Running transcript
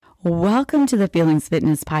Welcome to the Feelings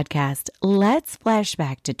Fitness Podcast. Let's flash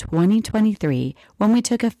back to 2023 when we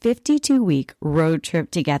took a 52-week road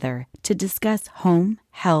trip together to discuss home,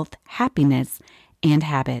 health, happiness, and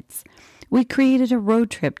habits. We created a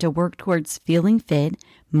road trip to work towards feeling fit,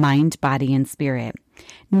 mind, body, and spirit.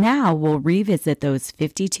 Now we'll revisit those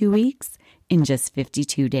 52 weeks in just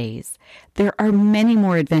 52 days. There are many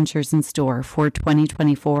more adventures in store for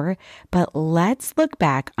 2024, but let's look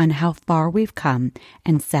back on how far we've come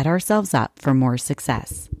and set ourselves up for more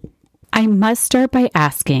success. I must start by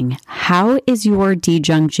asking, how is your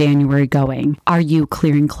De-Junk January going? Are you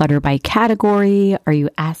clearing clutter by category? Are you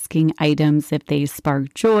asking items if they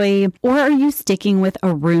spark joy? Or are you sticking with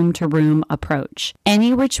a room-to-room approach?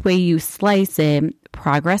 Any which way you slice it,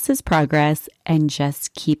 progress is progress, and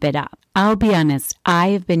just keep it up. I'll be honest,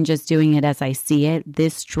 I've been just doing it as I see it.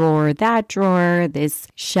 This drawer, this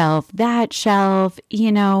shelf, that shelf,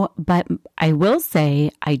 but I will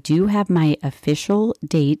say I do have my official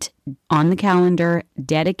date on the calendar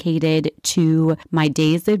dedicated to my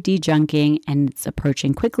days of de-junking, and it's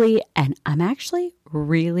approaching quickly, and I'm actually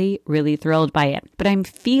really thrilled by it. But I'm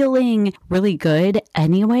feeling really good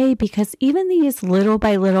anyway, because even these little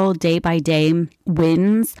by little, day by day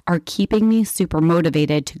wins are keeping me super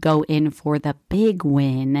motivated to go in for the big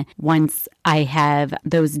win once I have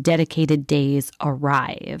those dedicated days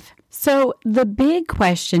arrive. So the big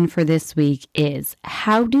question for this week is,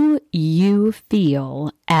 how do you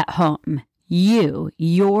feel at home? You,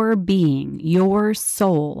 your being, your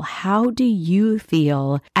soul, how do you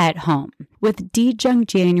feel at home? With De-Junk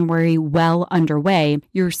January well underway,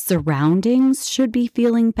 your surroundings should be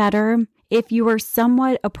feeling better. If you are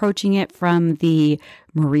somewhat approaching it from the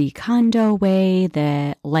Marie Kondo way,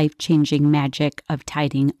 the life-changing magic of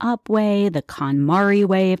tidying up way, the KonMari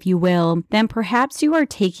way, if you will, then perhaps you are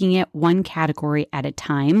taking it one category at a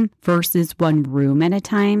time versus one room at a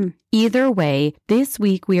time. Either way, this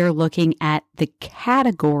week we are looking at the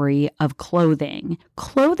category of clothing.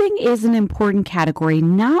 Clothing is an important category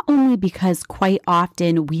not only because quite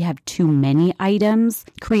often we have too many items,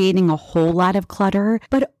 creating a whole lot of clutter,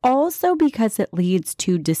 but also because it leads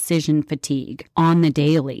to decision fatigue on the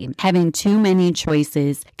daily. Having too many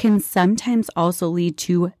choices can sometimes also lead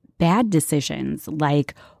to bad decisions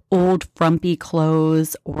like old frumpy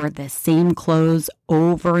clothes or the same clothes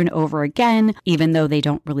over and over again, even though they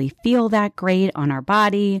don't really feel that great on our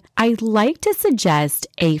body. I'd like to suggest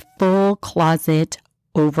a full closet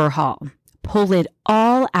overhaul. Pull it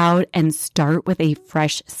all out and start with a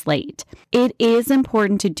fresh slate. It is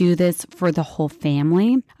important to do this for the whole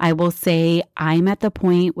family. I will say I'm at the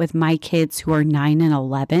point with my kids who are 9 and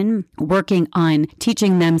 11, working on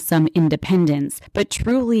teaching them some independence, but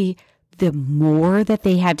truly the more that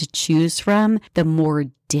they have to choose from, the more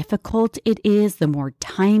difficult it is, the more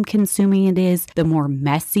time consuming it is, the more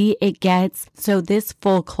messy it gets. So this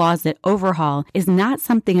full closet overhaul is not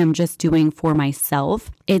something I'm just doing for myself.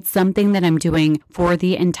 It's something that I'm doing for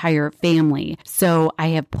the entire family. So I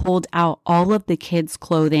have pulled out all of the kids'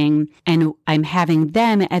 clothing and I'm having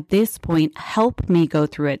them at this point help me go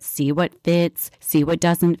through it, see what fits, see what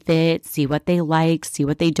doesn't fit, see what they like, see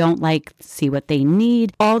what they don't like, see what they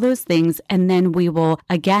need, all those things. And then we will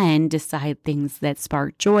again decide things that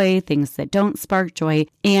spark joy, things that don't spark joy,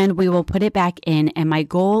 and we will put it back in. And my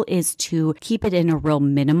goal is to keep it in a real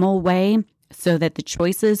minimal way so that the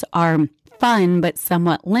choices are fun but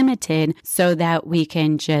somewhat limited, so that we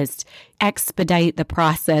can just expedite the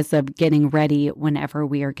process of getting ready whenever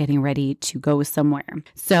we are getting ready to go somewhere.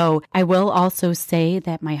 So I will also say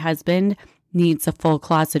that my husband needs a full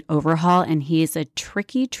closet overhaul, and he's a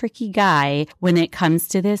tricky guy when it comes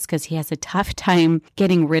to this because he has a tough time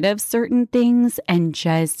getting rid of certain things and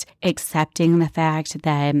just accepting the fact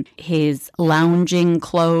that his lounging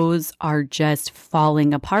clothes are just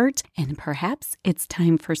falling apart, and perhaps it's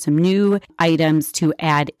time for some new items to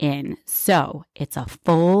add in. So it's a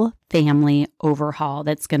full family overhaul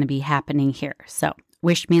that's going to be happening here. So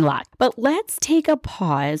wish me luck. But let's take a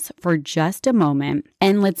pause for just a moment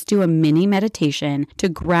and let's do a mini meditation to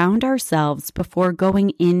ground ourselves before going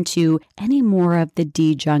into any more of the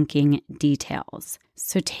de-junking details.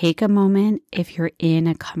 So take a moment if you're in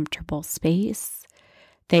a comfortable space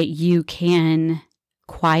that you can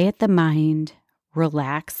quiet the mind,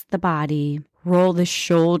 relax the body, roll the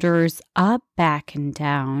shoulders up, back, and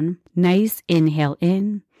down. Nice inhale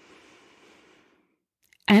in.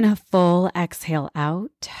 And a full exhale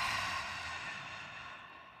out.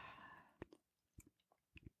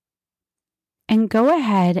 And go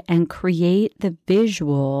ahead and create the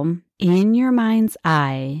visual in your mind's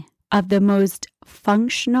eye of the most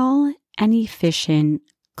functional and efficient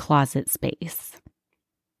closet space.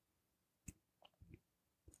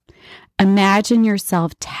 Imagine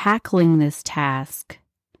yourself tackling this task,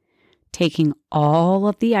 taking all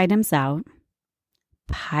of the items out,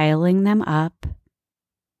 piling them up,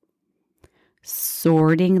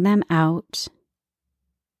 sorting them out,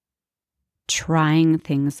 trying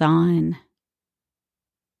things on,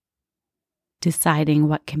 deciding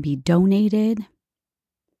what can be donated,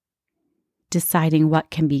 deciding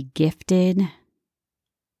what can be gifted,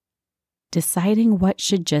 deciding what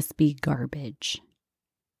should just be garbage,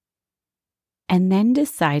 and then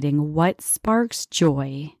deciding what sparks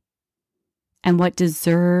joy and what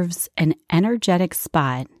deserves an energetic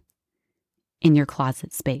spot in your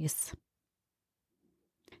closet space.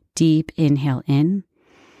 Deep inhale in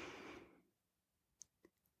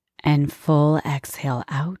and full exhale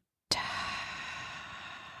out.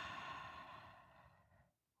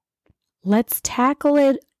 Let's tackle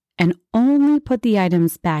it and only put the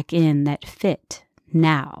items back in that fit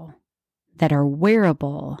now, that are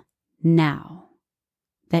wearable now,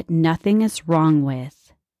 that nothing is wrong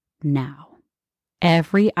with now.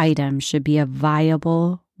 Every item should be a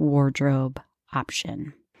viable wardrobe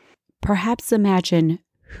option. Perhaps imagine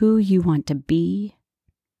who you want to be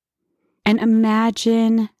and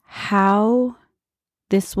imagine how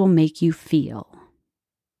this will make you feel.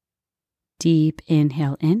 Deep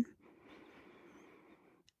inhale in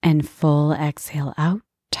and full exhale out.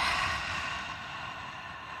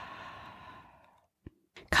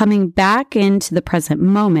 Coming back into the present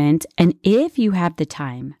moment, and if you have the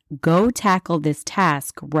time, go tackle this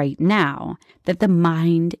task right now that the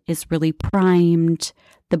mind is really primed,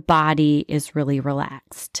 the body is really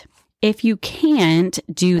relaxed. If you can't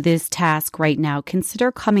do this task right now,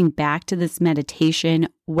 consider coming back to this meditation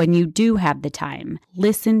when you do have the time.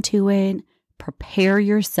 Listen to it, prepare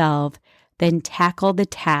yourself, then tackle the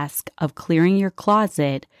task of clearing your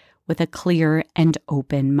closet with a clear and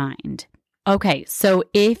open mind. Okay, so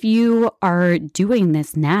if you are doing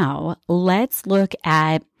this now, let's look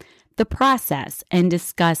at the process and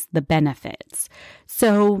discuss the benefits.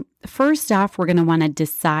 So first off, we're going to want to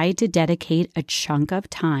decide to dedicate a chunk of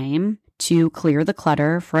time to clear the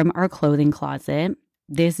clutter from our clothing closet.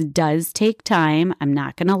 This does take time, I'm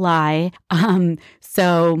not going to lie.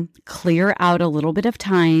 So clear out a little bit of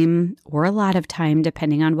time or a lot of time,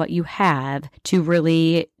 depending on what you have, to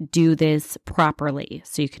really do this properly.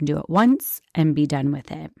 So you can do it once and be done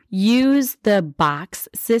with it. Use the box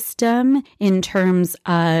system in terms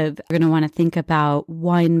of, you're going to want to think about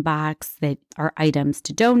one box that are items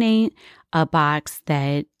to donate, a box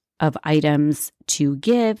that of items to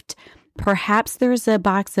gift. Perhaps there's a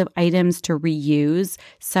box of items to reuse.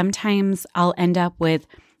 Sometimes I'll end up with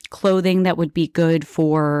clothing that would be good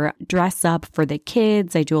for dress up for the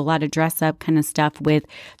kids. I do a lot of dress up kind of stuff with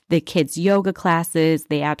the kids' yoga classes.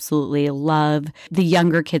 They absolutely love, the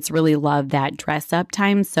younger kids really love that dress up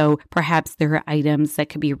time. So perhaps there are items that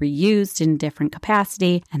could be reused in different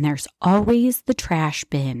capacity. And there's always the trash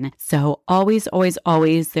bin. So always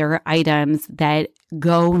there are items that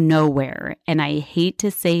go nowhere. And I hate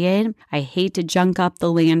to say it, I hate to junk up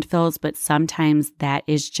the landfills, but sometimes that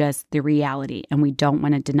is just the reality and we don't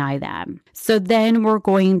want to deny that. So then we're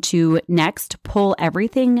going to next pull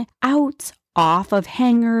everything out off of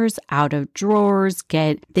hangers, out of drawers,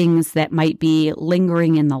 get things that might be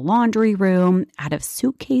lingering in the laundry room, out of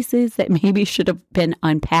suitcases that maybe should have been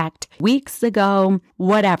unpacked weeks ago,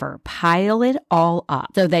 whatever. Pile it all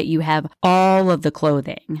up so that you have all of the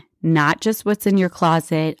clothing, not just what's in your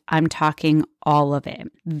closet. I'm talking all of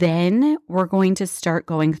it. Then we're going to start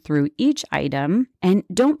going through each item, and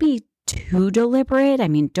don't be too deliberate. I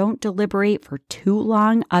mean, don't deliberate for too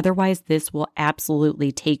long. Otherwise, this will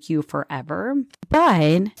absolutely take you forever.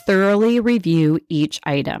 But thoroughly review each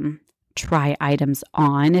item. Try items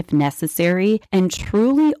on if necessary, and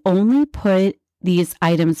truly only put these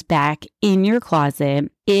items back in your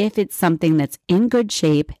closet if it's something that's in good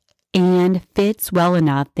shape and fits well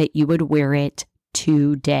enough that you would wear it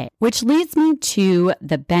today. Which leads me to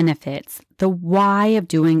the benefits, the why of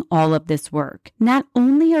doing all of this work. Not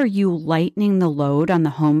only are you lightening the load on the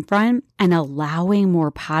home front and allowing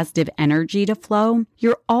more positive energy to flow,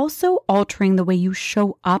 you're also altering the way you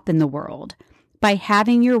show up in the world. By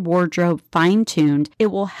having your wardrobe fine-tuned, it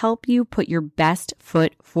will help you put your best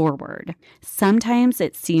foot forward. Sometimes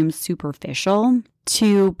it seems superficial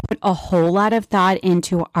to put a whole lot of thought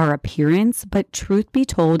into our appearance, but truth be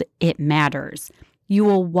told, it matters. You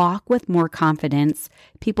will walk with more confidence.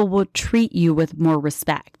 People will treat you with more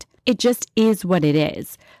respect. It just is what it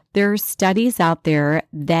is. There are studies out there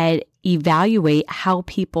that evaluate how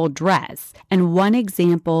people dress. And one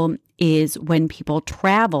example is when people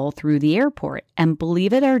travel through the airport. And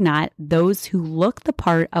believe it or not, those who look the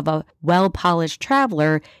part of a well-polished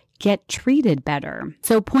traveler get treated better.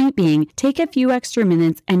 So point being, take a few extra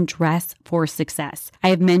minutes and dress for success. I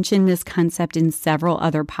have mentioned this concept in several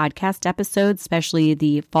other podcast episodes, especially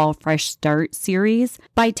the Fall Fresh Start series.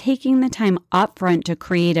 By taking the time upfront to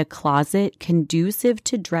create a closet conducive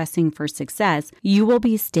to dressing for success, you will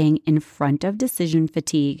be staying in front of decision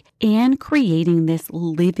fatigue and creating this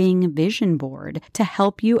living vision board to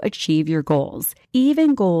help you achieve your goals,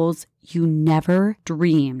 even goals you never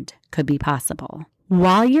dreamed could be possible.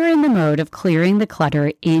 While you're in the mode of clearing the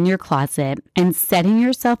clutter in your closet and setting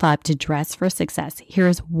yourself up to dress for success,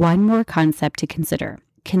 here's one more concept to consider.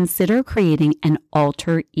 Consider creating an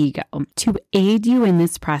alter ego. To aid you in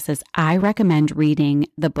this process, I recommend reading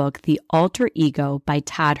the book, The Alter Ego by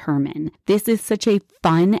Todd Herman. This is such a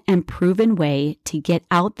fun and proven way to get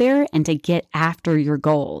out there and to get after your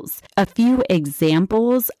goals. A few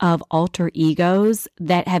examples of alter egos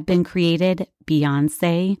that have been created: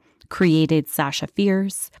 Beyonce created Sasha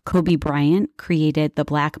Fierce, Kobe Bryant created the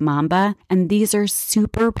Black Mamba, and these are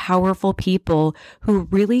super powerful people who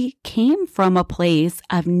really came from a place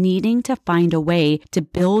of needing to find a way to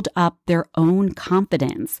build up their own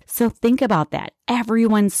confidence. So think about that.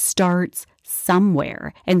 Everyone starts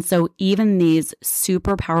somewhere. And so even these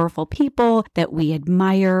super powerful people that we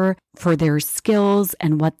admire for their skills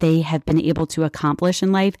and what they have been able to accomplish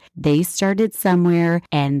in life, they started somewhere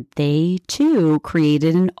and they too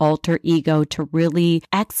created an alter ego to really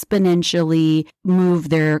exponentially move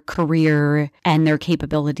their career and their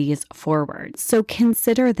capabilities forward. So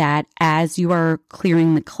consider that as you are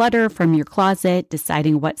clearing the clutter from your closet,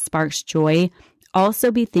 deciding what sparks joy.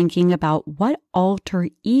 Also be thinking about what alter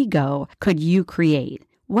ego could you create?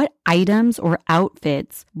 What items or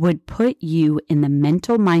outfits would put you in the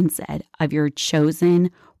mental mindset of your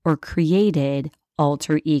chosen or created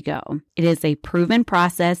alter ego? It is a proven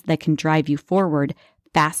process that can drive you forward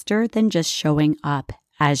faster than just showing up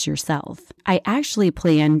as yourself. I actually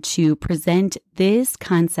plan to present this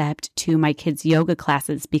concept to my kids' yoga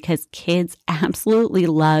classes because kids absolutely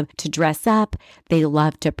love to dress up. They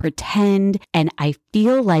love to pretend. And I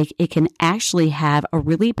feel like it can actually have a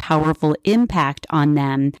really powerful impact on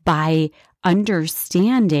them by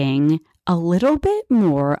understanding a little bit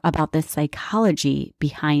more about the psychology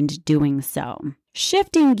behind doing so.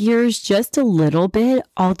 Shifting gears just a little bit,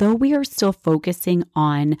 although we are still focusing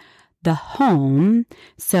on the home.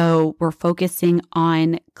 So we're focusing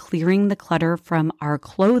on clearing the clutter from our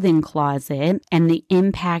clothing closet and the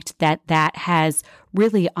impact that that has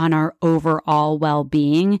really on our overall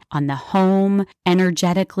well-being, on the home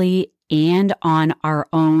energetically, and on our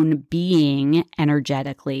own being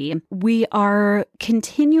energetically. We are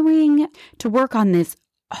continuing to work on this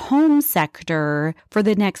home sector for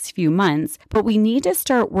the next few months, but we need to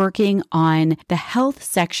start working on the health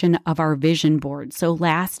section of our vision board. So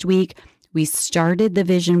last week, we started the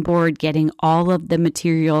vision board, getting all of the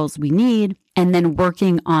materials we need, and then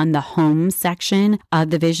working on the home section of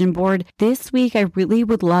the vision board. This week, I really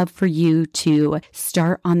would love for you to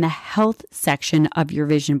start on the health section of your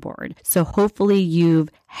vision board. So hopefully you've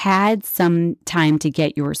had some time to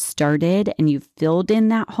get yours started and you've filled in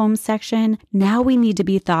that home section. Now we need to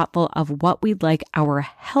be thoughtful of what we'd like our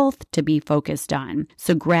health to be focused on.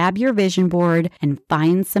 So grab your vision board and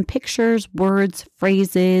find some pictures, words,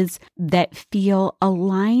 phrases that feel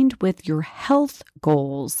aligned with your health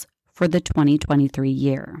goals for the 2023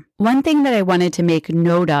 year. One thing that I wanted to make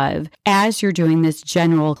note of as you're doing this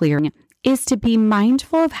general clearing is to be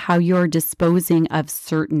mindful of how you're disposing of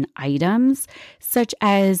certain items, such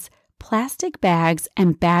as plastic bags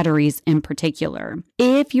and batteries in particular.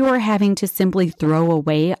 If you are having to simply throw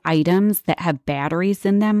away items that have batteries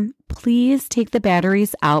in them, please take the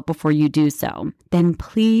batteries out before you do so. Then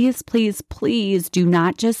please, please, please do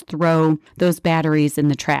not just throw those batteries in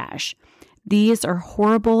the trash. These are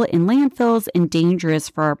horrible in landfills and dangerous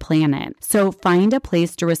for our planet. So find a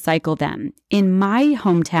place to recycle them. In my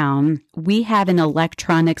hometown, we have an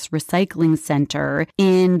electronics recycling center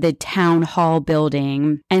in the town hall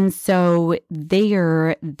building. And so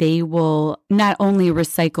there they will not only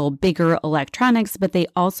recycle bigger electronics, but they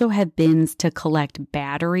also have bins to collect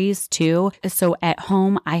batteries too. So at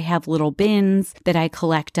home, I have little bins that I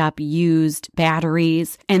collect up used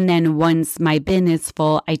batteries. And then once my bin is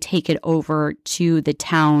full, I take it over to the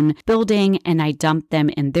town building and I dump them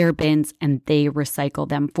in their bins and they recycle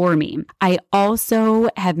them for me. I also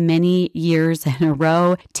have many years in a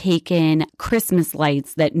row taken Christmas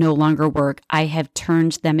lights that no longer work. I have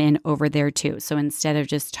turned them in over there too. So instead of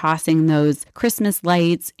just tossing those Christmas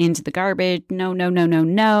lights into the garbage,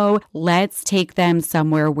 no. Let's take them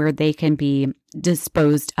somewhere where they can be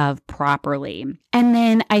disposed of properly. And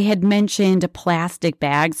then I had mentioned plastic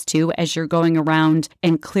bags too. As you're going around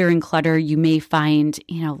and clearing clutter, you may find,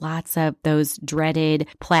 lots of those dreaded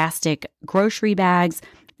plastic grocery bags.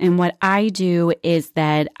 And what I do is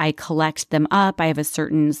that I collect them up. I have a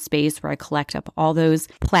certain space where I collect up all those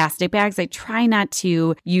plastic bags. I try not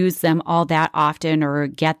to use them all that often or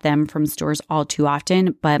get them from stores all too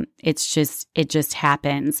often, but it just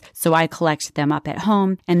happens. So I collect them up at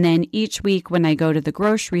home. And then each week when I go to the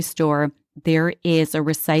grocery store, there is a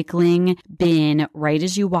recycling bin right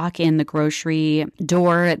as you walk in the grocery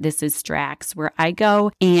door. This is Strax, where I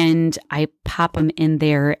go and I pop them in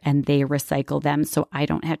there and they recycle them. So I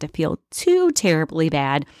don't have to feel too terribly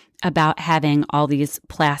bad about having all these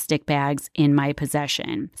plastic bags in my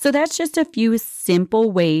possession. So that's just a few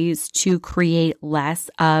simple ways to create less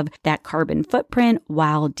of that carbon footprint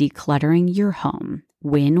while decluttering your home.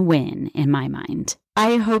 Win-win in my mind.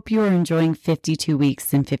 I hope you are enjoying 52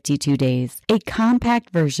 Weeks in 52 Days, a compact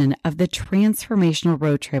version of the transformational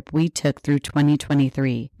road trip we took through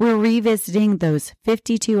 2023. We're revisiting those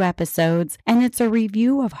 52 episodes, and it's a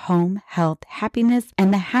review of home, health, happiness,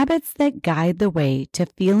 and the habits that guide the way to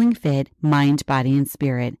feeling fit, mind, body, and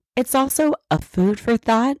spirit. It's also a food for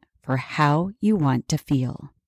thought for how you want to feel.